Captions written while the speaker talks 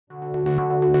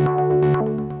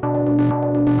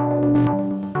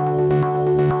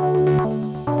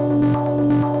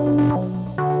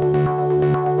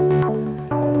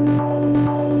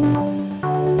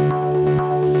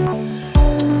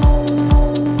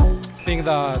think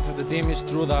that the team is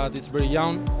true that it's very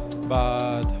young,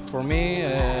 but for me,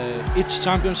 each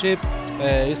championship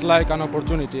is like an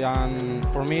opportunity, and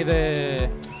for me, the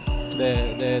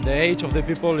age of the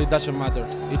people, it doesn't matter.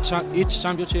 Each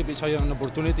championship is an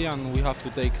opportunity, and we have to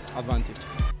take advantage.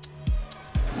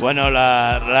 Bueno,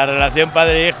 la relación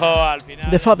padre-hijo al final.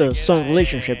 The father-son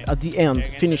relationship at the end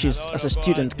finishes as a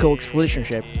student-coach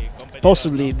relationship.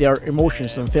 Possibly there are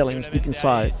emotions and feelings deep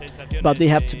inside, but they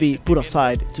have to be put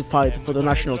aside to fight for the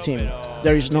national team.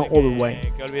 There is no other way.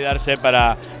 Que olvidarse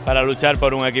para luchar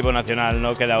por un equipo nacional,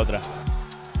 no queda otra.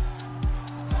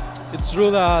 It's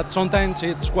true that sometimes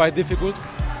it's quite difficult,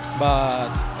 but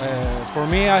for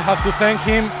me I have to thank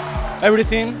him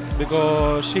everything,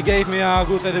 because he gave me a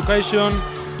good education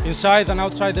inside and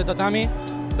outside the tatami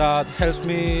that helps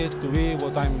me to be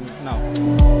what I'm now.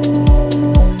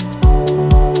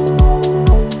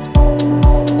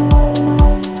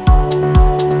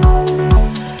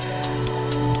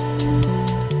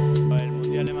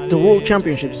 The World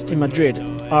Championships in Madrid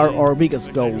are our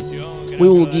biggest goal. We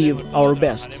will give our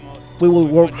best. We will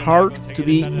work hard to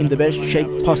be in the best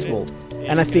shape possible,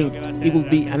 and I think it will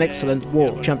be an excellent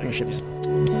World Championships.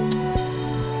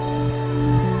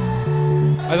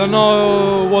 I don't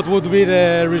know what would be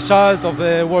the result of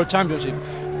the World Championship,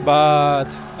 but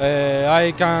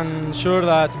I can sure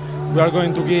that we are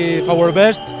going to give our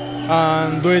best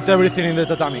and do it everything in the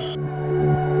tatami.